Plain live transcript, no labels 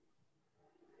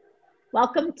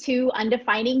Welcome to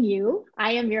Undefining You.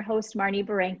 I am your host, Marnie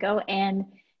Barranco, and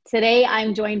today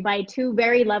I'm joined by two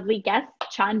very lovely guests,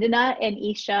 Chandana and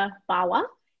Isha Bawa,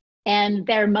 and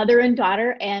their mother and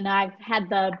daughter. And I've had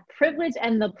the privilege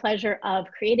and the pleasure of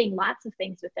creating lots of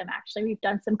things with them. Actually, we've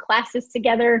done some classes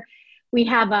together. We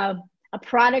have a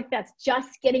product that's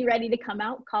just getting ready to come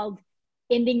out called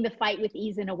Ending the Fight with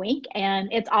Ease and a Wink.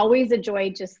 And it's always a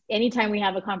joy just anytime we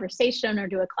have a conversation or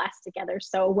do a class together.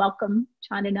 So welcome,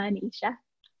 Chandana and Isha.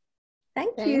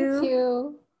 Thank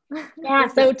you. Yeah,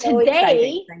 so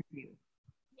today, thank you.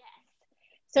 yes.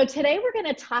 So today we're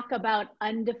going to talk about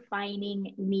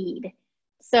undefining need.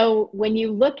 So when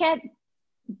you look at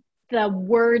the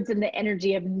words and the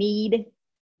energy of need,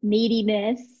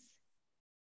 neediness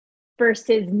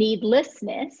versus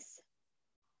needlessness,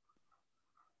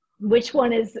 which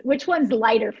one's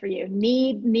lighter for you?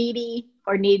 Need, needy,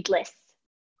 or needless?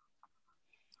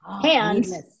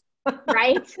 Needless.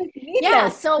 Right?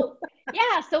 Needless. So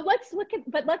let's look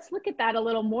at that a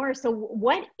little more. So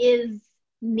what is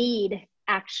need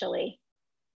actually?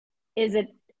 Is it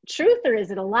truth or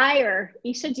is it a lie? Or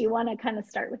Isha, do you want to kind of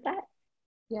start with that?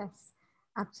 Yes,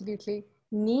 absolutely.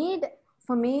 Need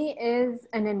for me is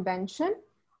an invention.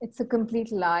 It's a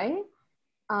complete lie.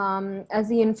 As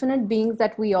the infinite beings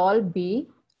that we all be,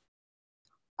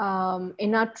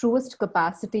 in our truest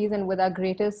capacities and with our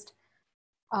greatest,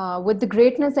 with the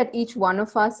greatness that each one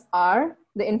of us are,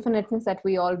 the infiniteness that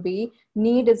we all be,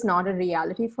 need is not a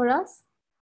reality for us.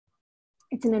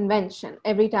 It's an invention.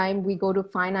 Every time we go to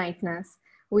finiteness,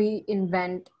 we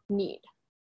invent need.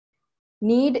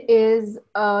 Need is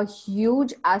a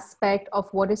huge aspect of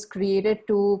what is created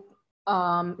to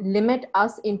limit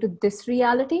us into this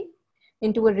reality,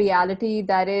 into a reality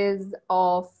that is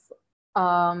of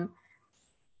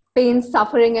pain,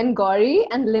 suffering, and gory,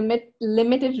 and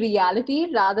limited reality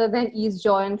rather than ease,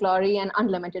 joy, and glory, and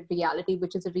unlimited reality,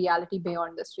 which is a reality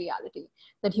beyond this reality.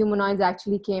 That humanoids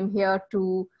actually came here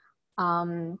to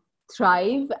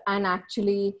thrive and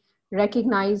actually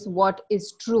recognize what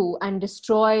is true and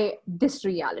destroy this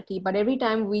reality. But every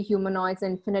time we humanoids, the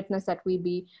infiniteness that we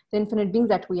be, the infinite beings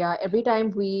that we are, every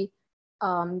time we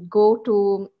go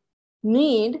to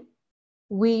need,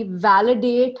 we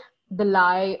validate the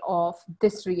lie of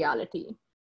this reality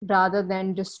rather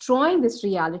than destroying this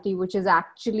reality, which is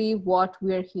actually what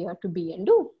we're here to be and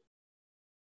do.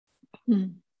 Yeah.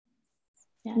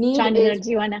 Chandana,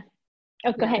 do you want to?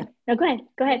 Oh, go ahead. No, go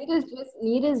ahead.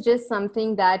 Need is just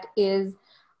something that is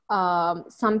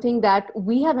something that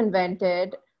we have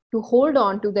invented to hold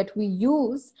on to, that we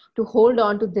use to hold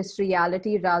on to this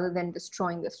reality rather than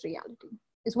destroying this reality.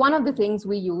 It's one of the things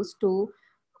we use to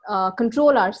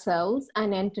control ourselves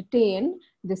and entertain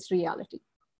this reality.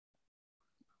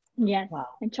 Yes. Wow.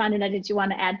 And Chandana, did you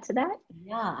want to add to that?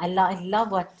 Yeah, I love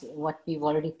what we've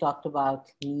already talked about,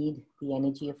 need, the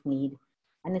energy of need.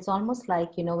 And it's almost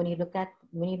like, when you look at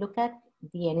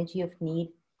the energy of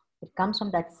need, it comes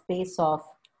from that space of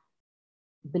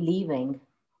believing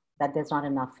that there's not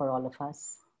enough for all of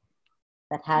us,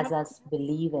 that has us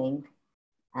believing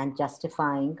and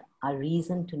justifying our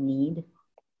reason to need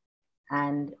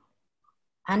and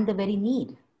the very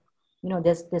need.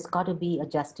 There's got to be a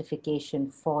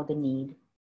justification for the need,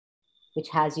 which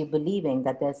has you believing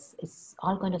that it's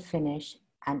all going to finish,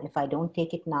 and if I don't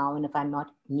take it now, and if I'm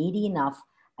not needy enough,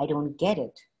 I don't get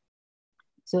it.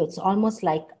 So it's almost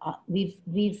like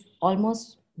we've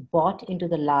almost bought into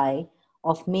the lie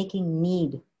of making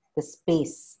need the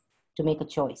space to make a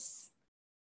choice,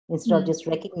 instead of just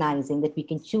recognizing that we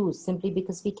can choose simply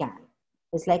because we can.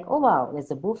 It's like, oh wow,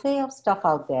 there's a buffet of stuff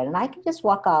out there and I can just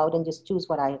walk out and just choose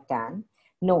what I can.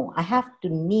 No, I have to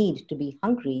need to be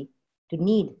hungry, to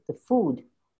need the food,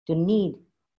 to need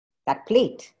that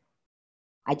plate.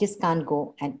 I just can't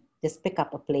go and just pick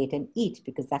up a plate and eat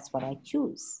because that's what I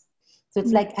choose. So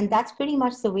it's like, and that's pretty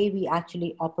much the way we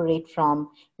actually operate from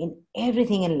in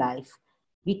everything in life.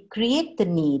 We create the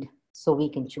need so we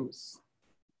can choose.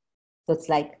 So it's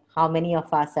like, how many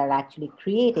of us are actually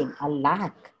creating a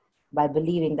lack by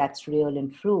believing that's real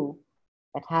and true,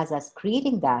 that has us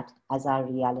creating that as our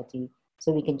reality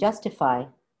so we can justify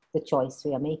the choice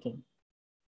we are making.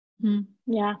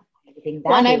 Yeah. Everything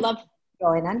that I love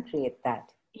joy and uncreate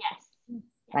that. Yes.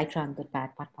 Right round the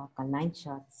bad pot 9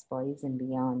 shots, boys and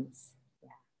beyonds.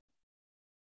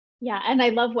 Yeah, and I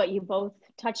love what you both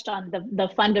touched on. The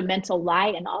fundamental lie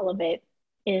in all of it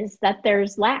is that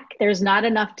there's lack. There's not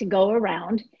enough to go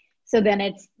around. So then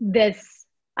it's this,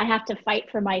 I have to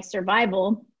fight for my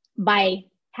survival by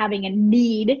having a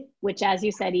need, which, as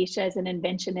you said, Isha, is an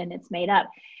invention and it's made up.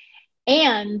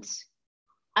 And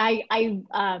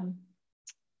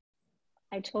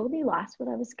I totally lost what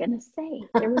I was going to say.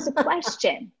 There was a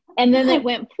question and then it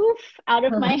went poof out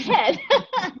of my head.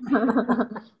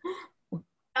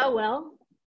 Oh, well,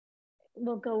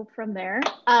 we'll go from there.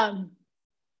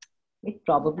 It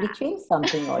probably changed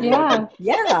something already. Yeah.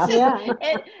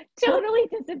 It totally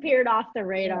disappeared off the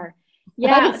radar.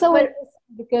 But it's so interesting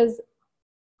because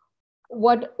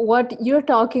what you're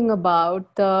talking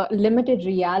about, the limited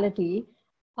reality,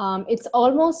 it's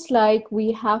almost like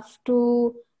we have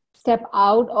to step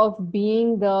out of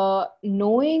being the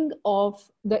knowing of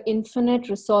the infinite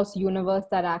resource universe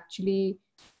that actually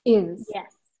is.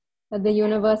 Yes. That the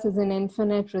universe is an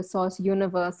infinite resource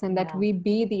universe, and that we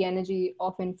be the energy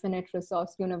of infinite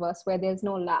resource universe where there's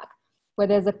no lack, where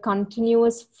there's a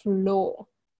continuous flow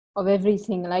of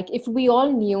everything. Like if we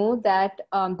all knew that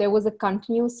there was a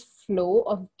continuous flow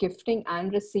of gifting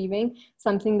and receiving,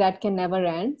 something that can never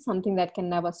end, something that can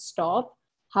never stop,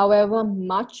 however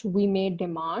much we may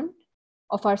demand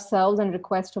of ourselves and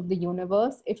request of the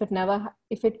universe, if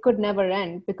it could never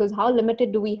end, because how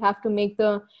limited do we have to make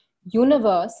the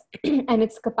universe and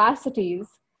its capacities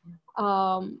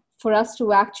for us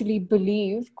to actually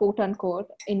believe, quote unquote,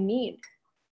 in need.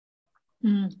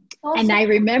 And I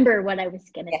remember what I was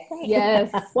going to say.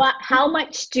 Yes. Well, how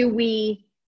much do we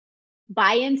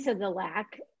buy into the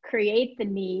lack, create the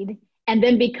need, and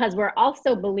then because we're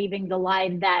also believing the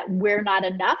lie that we're not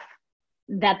enough,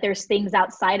 that there's things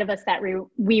outside of us that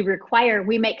we require,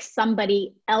 we make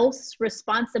somebody else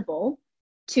responsible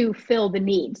to fill the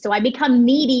need. So I become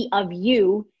needy of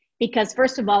you because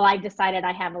first of all, I've decided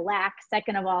I have a lack.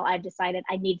 Second of all, I've decided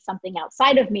I need something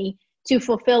outside of me to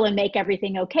fulfill and make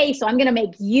everything okay. So I'm going to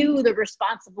make you the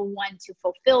responsible one to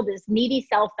fulfill this needy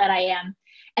self that I am.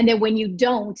 And then when you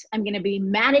don't, I'm going to be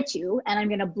mad at you and I'm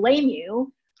going to blame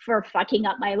you for fucking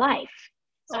up my life.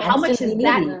 So how much is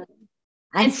that?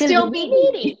 And still be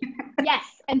needy. Yes,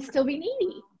 and still be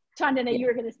needy. Chandana, you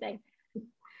were going to say.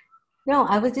 No,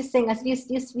 I was just saying, as we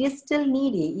are still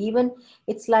needy. Even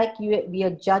it's like we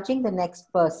are judging the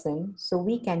next person so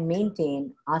we can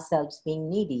maintain ourselves being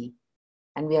needy.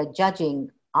 And we are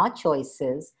judging our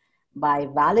choices by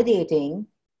validating,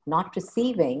 not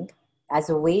receiving as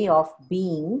a way of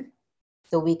being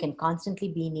so we can constantly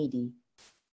be needy.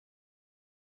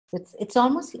 It's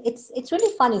almost, it's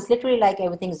really fun. It's literally like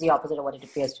everything is the opposite of what it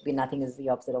appears to be. Nothing is the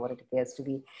opposite of what it appears to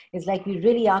be. It's like we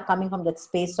really are coming from that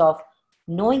space of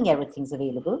knowing everything's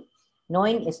available,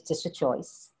 knowing it's just a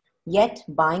choice, yet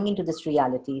buying into this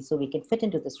reality so we can fit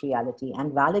into this reality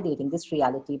and validating this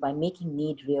reality by making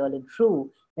need real and true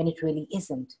when it really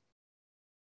isn't.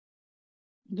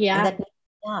 Yeah.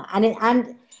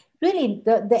 And really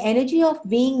the energy of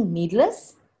being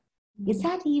needless, is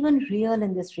that even real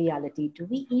in this reality? Do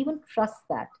we even trust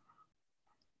that?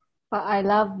 I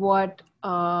love what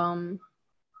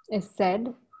is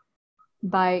said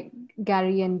by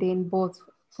Gary and Dane both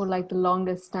for like the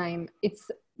longest time. It's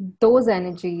those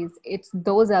energies, it's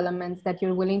those elements that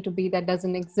you're willing to be that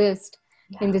doesn't exist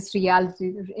in this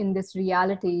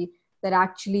reality that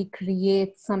actually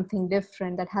creates something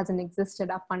different that hasn't existed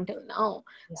up until now.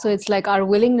 So it's like our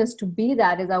willingness to be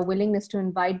that is our willingness to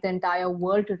invite the entire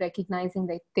world to recognizing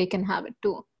that they can have it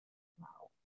too.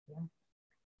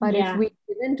 But if we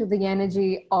get into the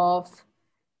energy of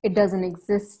it doesn't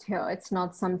exist here, it's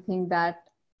not something that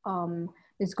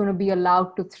is going to be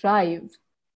allowed to thrive,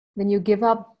 then you give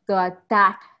up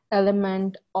that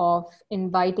element of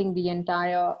inviting the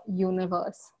entire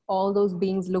universe, all those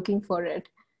beings looking for it.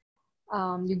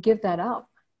 You give that up.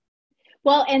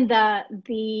 Well, and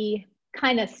the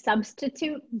kind of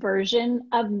substitute version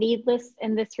of needless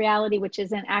in this reality, which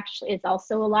isn't actually, is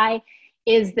also a lie,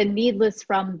 is the needless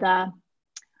from the,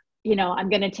 I'm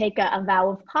going to take a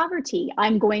vow of poverty.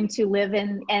 I'm going to live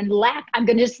in lack. I'm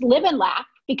going to just live in lack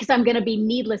because I'm going to be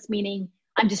needless, meaning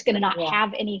I'm just going to not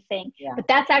have anything. But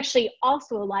that's actually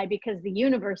also a lie because the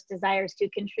universe desires to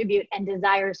contribute and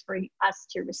desires for us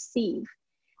to receive.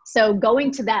 So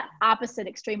going to that opposite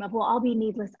extreme of, well, I'll be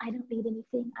needless. I don't need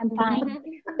anything. I'm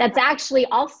fine. That's actually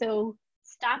also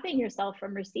stopping yourself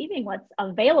from receiving what's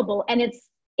available. And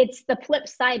it's the flip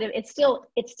side of it's still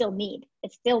need.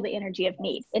 It's still the energy of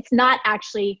need. It's not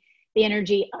actually the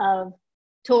energy of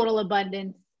total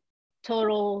abundance,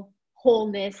 total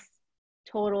wholeness,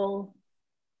 total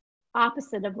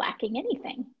opposite of lacking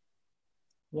anything.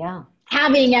 Yeah.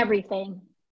 Having everything.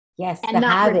 Yes. And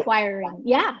not requiring.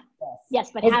 Yeah. Yes,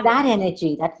 but it's that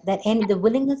energy, the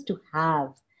willingness to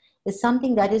have is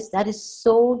something that is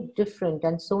so different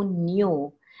and so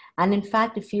new. And in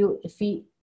fact, if you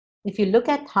look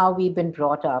at how we've been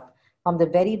brought up from the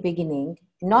very beginning,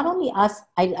 not only us,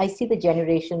 I see the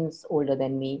generations older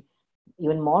than me,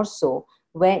 even more so,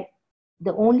 where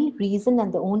the only reason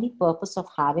and the only purpose of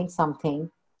having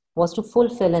something was to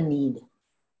fulfill a need.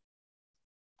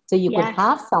 So you could Yes.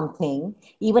 have something,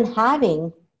 even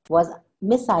having was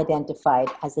misidentified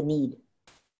as a need.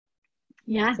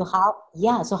 Yeah. So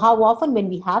how often when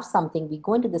we have something, we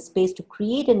go into the space to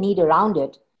create a need around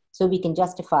it so we can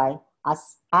justify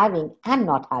us having and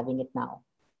not having it now.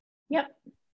 Yep.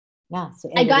 Yeah. So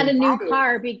I got a new that is-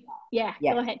 car. Yeah.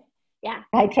 Yes. Go ahead. Yeah.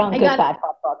 Hi, Trump, I good got bad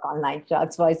hot talk online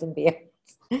shots, voice and beer.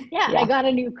 Yeah, I got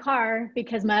a new car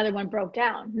because my other one broke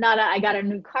down. I got a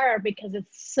new car because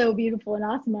it's so beautiful and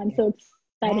awesome. I'm so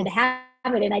excited to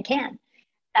have it, and I can.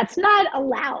 That's not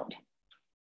allowed.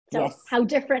 So Yes. how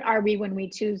different are we when we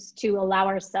choose to allow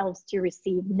ourselves to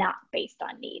receive not based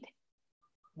on need?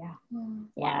 Yeah.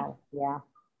 Yeah. Wow. Yeah.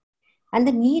 And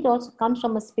the need also comes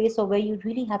from a space of where you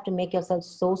really have to make yourself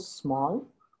so small.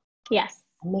 Yes.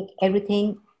 And make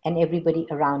everything and everybody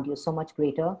around you so much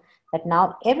greater that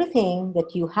now everything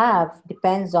that you have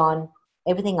depends on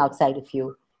everything outside of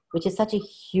you, which is such a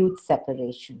huge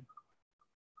separation.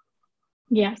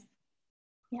 Yes.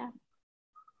 Yeah.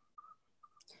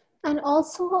 And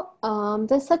also,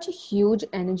 there's such a huge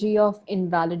energy of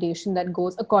invalidation that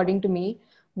goes, according to me,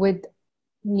 with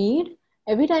need.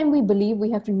 Every time we believe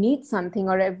we have to need something,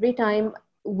 or every time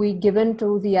we give in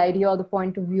to the idea or the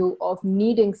point of view of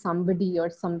needing somebody or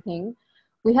something,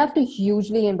 we have to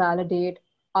hugely invalidate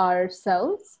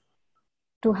ourselves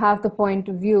to have the point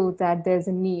of view that there's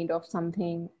a need of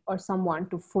something or someone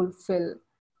to fulfill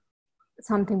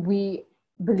something we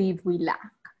believe we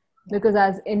lack. Because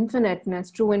as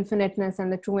infiniteness, true infiniteness,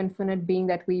 and the true infinite being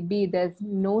that we be, there's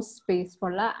no space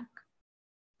for lack.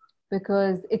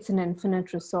 Because it's an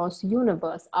infinite resource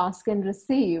universe. Ask and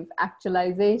receive,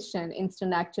 actualization,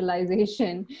 instant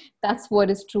actualization. That's what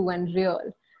is true and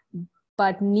real.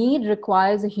 But need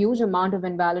requires a huge amount of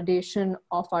invalidation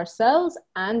of ourselves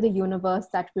and the universe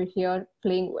that we're here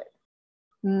playing with.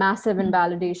 Massive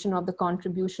invalidation of the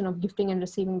contribution of gifting and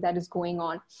receiving that is going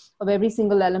on, of every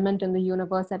single element in the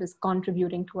universe that is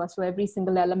contributing to us. So every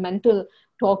single elemental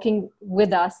talking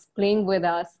with us, playing with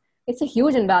us. It's a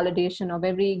huge invalidation of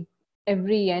every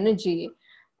energy,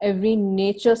 every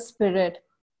nature spirit.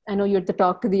 I know you have to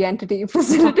talk to the entity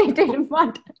facilitated,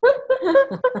 but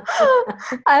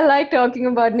I like talking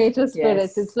about nature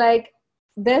spirits. Yes. It's like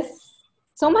there's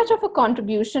so much of a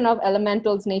contribution of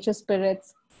elementals, nature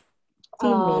spirits,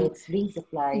 Teammates, being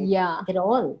supplied. Yeah. It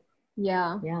all.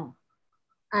 Yeah. Yeah.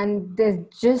 And there's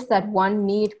just that one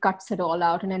need cuts it all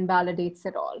out and invalidates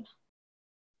it all.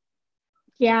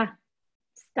 Yeah.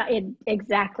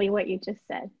 Exactly what you just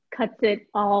said. Cuts it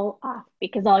all off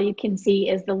because all you can see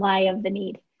is the lie of the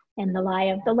need and the lie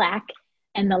of the lack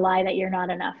and the lie that you're not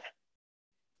enough.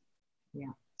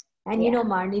 Yeah. And you know,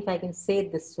 Marnie, if I can say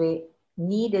it this way,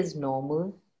 need is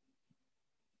normal.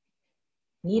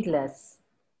 Needless,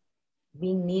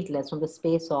 being needless from the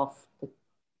space of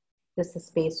just the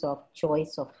space of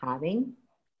choice of having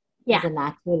is a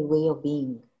natural way of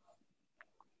being.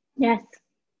 Yes.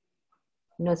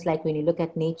 You know, it's like when you look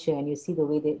at nature and you see the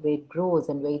way where it grows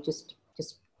and where it just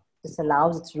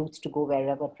allows its roots to go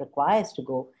wherever it requires to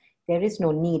go. There is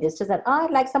no need. It's just that,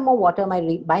 I'd like some more water.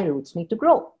 My roots need to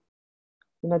grow.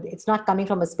 You know, it's not coming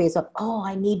from a space of,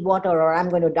 I need water or I'm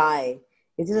going to die.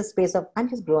 It's just a space of, I'm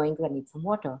just growing because I need some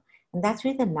water. And that's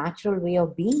really the natural way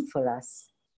of being for us.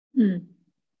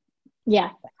 Yeah.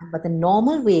 But the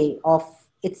normal way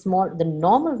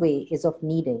is of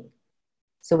needing.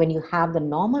 So when you have the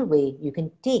normal way, you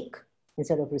can take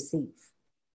instead of receive.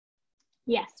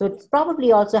 Yes. So it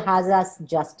probably also has us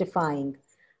justifying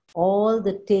all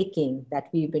the taking that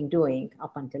we've been doing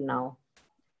up until now.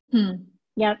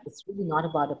 Yep. It's really not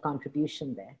about a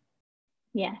contribution there.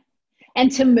 Yeah.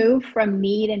 And to move from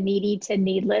need and needy to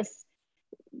needless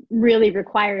really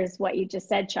requires what you just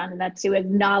said, Chandana, to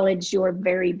acknowledge your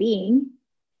very being.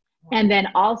 And then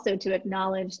also to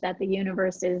acknowledge that the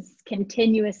universe is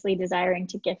continuously desiring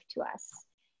to gift to us.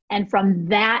 And from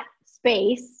that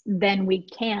space, then we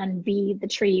can be the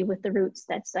tree with the roots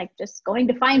that's like just going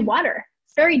to find water.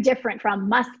 It's very different from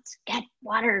must get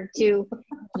water to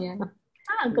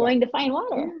going to find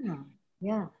water.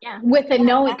 Yeah. With a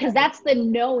knowing, because that's the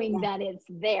knowing that it's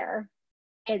there.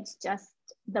 It's just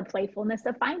the playfulness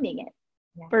of finding it.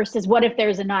 Versus what if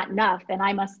there's a not enough and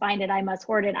I must find it, I must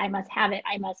hoard it, I must have it,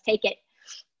 I must take it.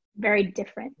 Very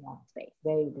different space.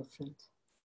 Very different.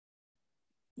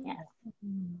 Yeah.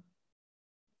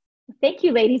 Thank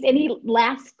you, ladies. Any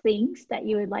last things that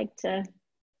you would like to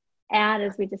add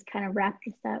as we just kind of wrap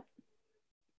this up?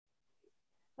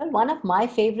 Well, one of my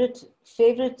favorite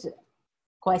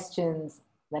questions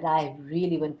that I've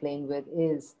really been playing with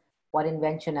is, what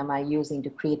invention am I using to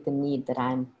create the need that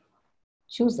I'm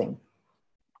choosing?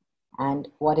 And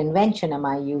what invention am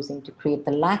I using to create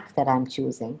the lack that I'm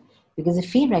choosing? Because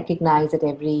if we recognize that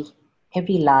every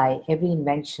lie, every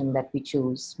invention that we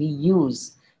choose, we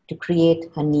use to create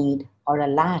a need or a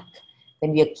lack,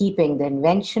 then we are keeping the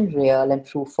invention real and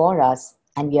true for us,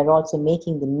 and we are also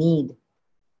making the need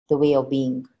the way of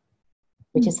being,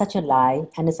 which is such a lie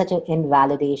and is such an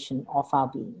invalidation of our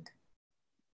being.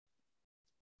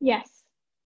 Yes.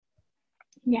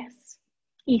 Yes.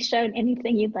 Isha,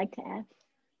 anything you'd like to add?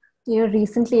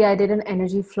 Recently I did an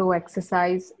energy flow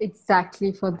exercise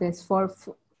exactly for this, for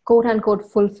quote unquote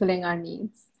fulfilling our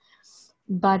needs.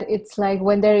 But it's like,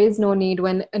 when there is no need,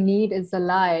 when a need is a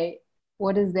lie,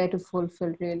 what is there to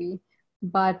fulfill really?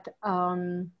 But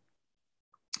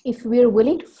if we're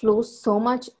willing to flow so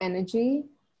much energy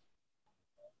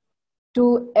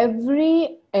to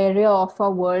every area of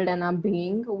our world and our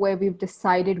being where we've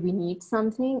decided we need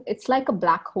something, it's like a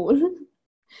black hole.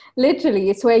 Literally,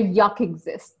 it's where yuck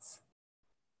exists.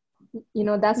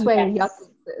 That's where Yes. yuck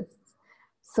exists.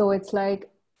 So it's like,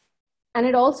 and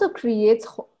it also creates,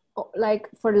 like,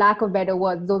 for lack of better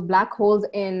words, those black holes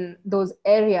in those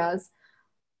areas,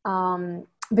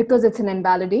 because it's an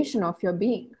invalidation of your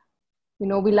being.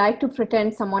 We like to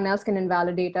pretend someone else can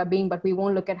invalidate our being, but we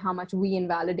won't look at how much we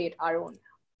invalidate our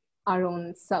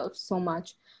own self so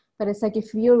much. But it's like,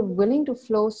 if you're willing to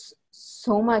flow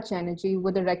so much energy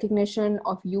with the recognition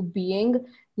of you being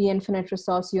the infinite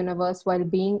resource universe, while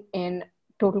being in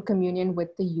total communion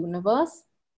with the universe,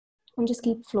 and just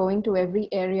keep flowing to every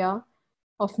area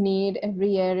of need,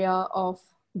 every area of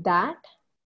that,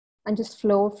 and just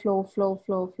flow,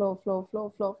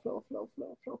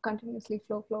 continuously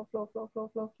flow.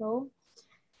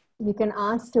 You can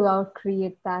ask to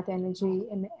outcreate that energy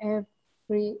in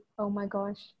every, oh my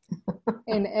gosh,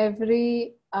 in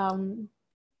every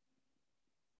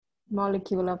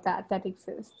molecule of that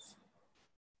exists.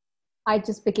 I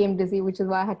just became dizzy, which is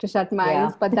why I had to shut my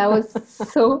eyes, but that was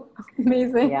so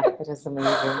amazing. Yeah, it is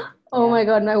amazing. Oh my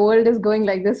God, my world is going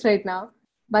like this right now.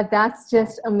 But that's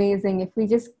just amazing. If we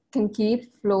just can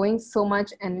keep flowing so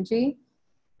much energy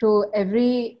to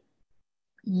every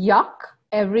yuck,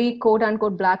 every quote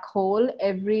unquote black hole,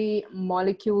 every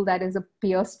molecule that is a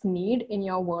pierced need in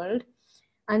your world,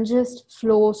 and just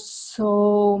flow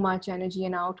so much energy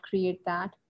and out create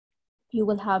that, you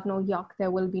will have no yuck.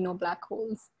 There will be no black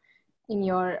holes in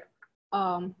your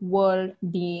world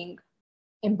being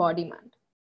embodiment.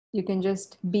 You can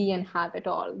just be and have it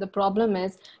all. The problem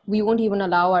is we won't even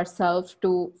allow ourselves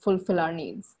to fulfill our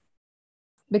needs,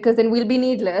 because then we'll be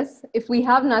needless. If we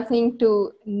have nothing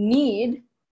to need,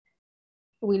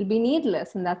 we'll be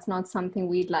needless. And that's not something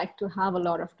we'd like to have a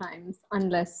lot of times,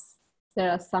 unless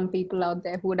there are some people out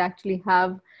there who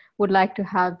would like to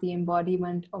have the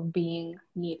embodiment of being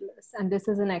needless. And this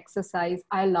is an exercise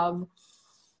I love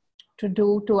to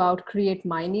do to outcreate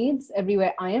my needs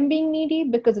everywhere I am being needy,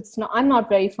 because I'm not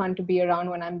very fun to be around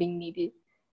when I'm being needy.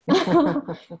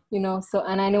 So,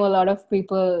 and I know a lot of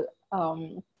people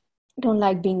don't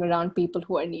like being around people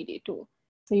who are needy too.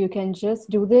 So you can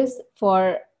just do this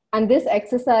and this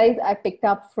exercise I picked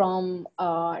up from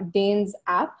Dane's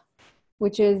app,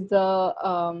 which is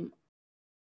the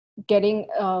getting,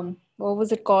 what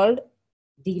was it called?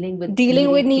 Dealing with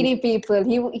needy people.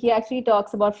 He actually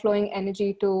talks about flowing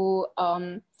energy to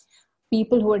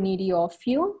people who are needy of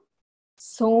you,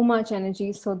 so much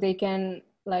energy, so they can,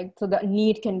 so the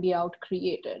need can be out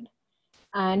created.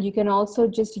 And you can also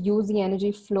just use the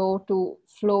energy flow to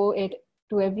flow it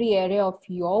to every area of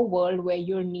your world where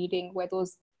you're needing, where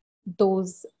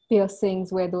those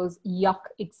piercings, where those yuck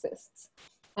exists,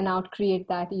 and out create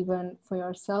that even for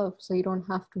yourself, so you don't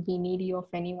have to be needy of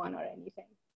anyone or anything.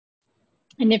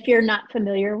 And if you're not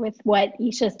familiar with what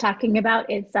Isha's talking about,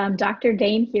 it's Dr.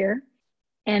 Dane here.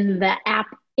 And the app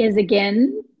is,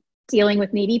 again, dealing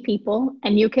with needy people.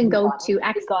 And you can go to You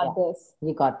got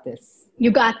this.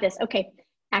 You got this. Okay.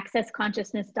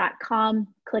 accessconsciousness.com.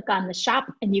 Click on the shop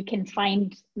and you can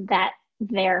find that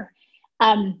there.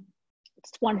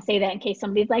 Just want to say that in case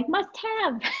somebody's like, must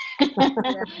have.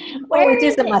 It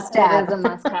is a must have. It is a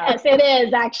must have. Yes, it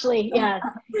is actually. Yeah.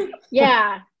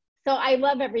 Yeah. So I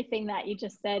love everything that you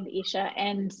just said, Isha.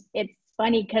 And it's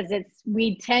funny because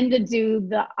we tend to do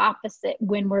the opposite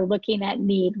when we're looking at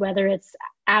need, whether it's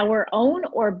our own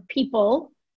or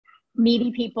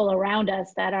needy people around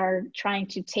us that are trying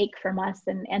to take from us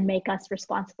and make us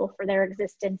responsible for their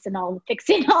existence and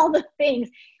fixing all the things.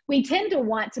 We tend to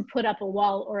want to put up a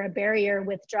wall or a barrier,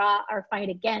 withdraw, or fight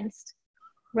against,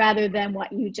 rather than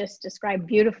what you just described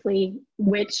beautifully,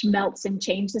 which melts and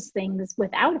changes things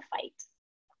without a fight.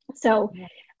 So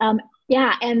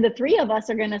Yeah, and the three of us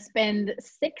are going to spend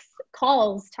 6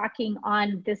 calls talking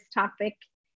on this topic,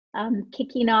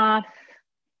 kicking off.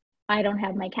 I don't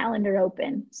have my calendar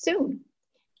open soon.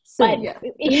 But yeah,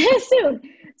 soon.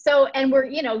 So, and we're,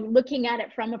 looking at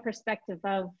it from a perspective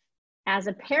of as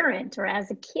a parent or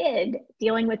as a kid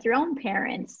dealing with your own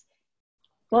parents.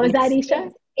 What was that,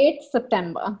 Isha? 8th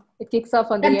September. It kicks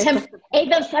off on the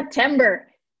 8th of September.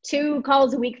 2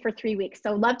 calls a week for 3 weeks.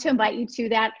 So love to invite you to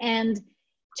that. And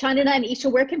Chandana and Isha,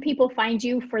 where can people find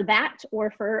you for that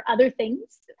or for other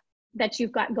things that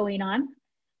you've got going on?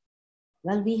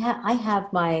 Well, I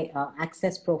have my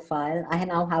Access profile. I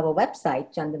now have a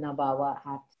website,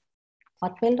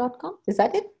 chandanabawa@hotmail.com. Is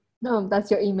that it? No,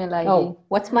 that's your email ID. Oh,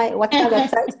 what's my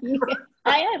website?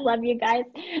 I love you guys.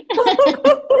 I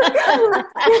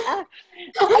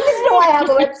just know I have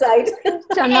a website. And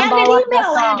an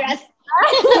email address.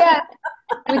 Yeah.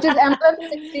 Which is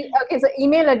emblem60. Okay, so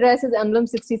email address is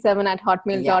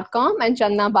emblem67@hotmail.com and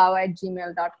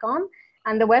chandanabawa@gmail.com.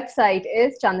 And the website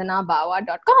is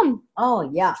chandanabawa.com. Oh,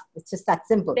 yeah. It's just that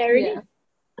simple. There it is.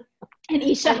 And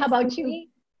Isha, how about you?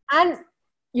 And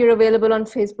you're available on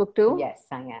Facebook too? Yes,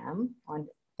 I am. On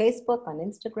Facebook, on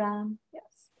Instagram. Yes.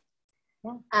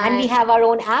 Yeah. And we have our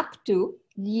own app too.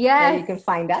 Yes. Where you can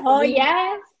find us. Oh,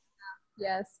 yes.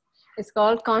 Yes. It's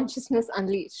called Consciousness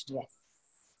Unleashed. Yes.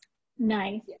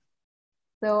 Nice.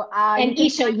 So, and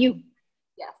Isha, you.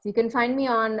 Yes, you can find me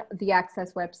on the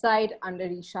Access website under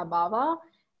Isha Bawa,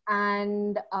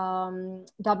 and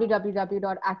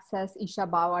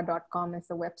www.accessishabawa.com is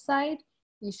the website.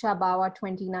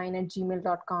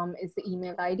 ishabawa29@gmail.com is the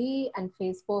email ID, and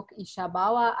Facebook Isha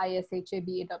Bawa,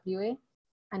 ISHABAWA,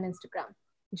 and Instagram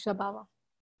Isha Bawa,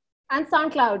 and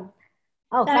SoundCloud.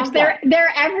 Oh,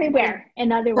 they're everywhere.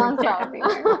 In other words, they're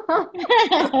everywhere.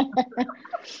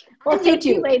 Well, thank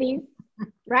you, ladies.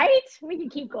 Right? We can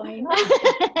keep going.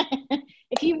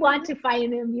 If you want to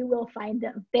find them, you will find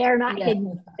them. They are not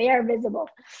hidden. They are visible.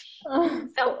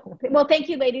 So, well, thank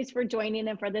you, ladies, for joining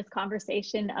and for this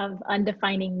conversation of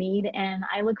Undefining Need. And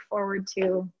I look forward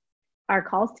to our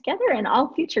calls together and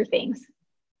all future things.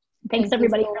 Thanks,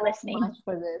 everybody, for listening. Much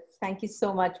for this. Thank you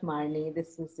so much, Marnie.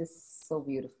 This was just so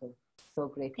beautiful. So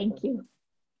great. Thank you.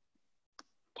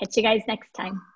 Catch you guys next time.